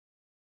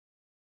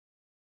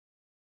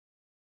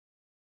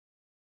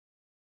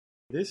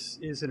This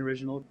is an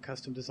original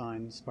custom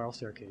designed spiral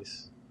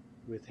staircase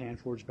with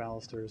hand-forged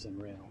balusters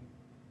and rail.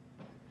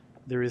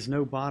 There is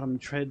no bottom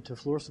tread to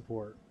floor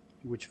support,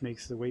 which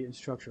makes the weight and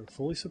structure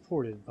fully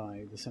supported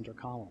by the center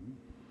column.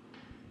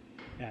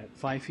 At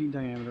 5 feet in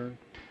diameter,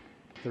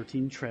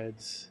 13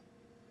 treads,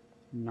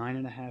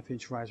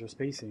 9.5-inch riser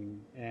spacing,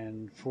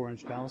 and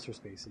 4-inch baluster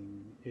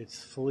spacing,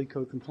 it's fully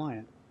code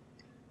compliant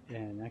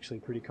and actually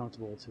pretty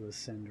comfortable to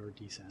ascend or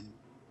descend.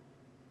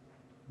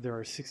 There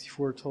are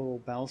 64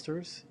 total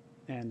balusters,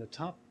 and the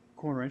top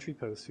corner entry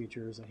post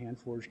features a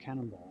hand-forged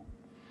cannonball.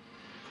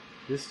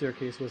 This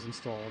staircase was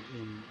installed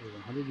in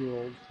a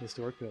 100-year-old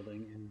historic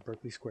building in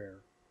Berkeley Square,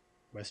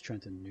 West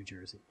Trenton, New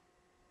Jersey.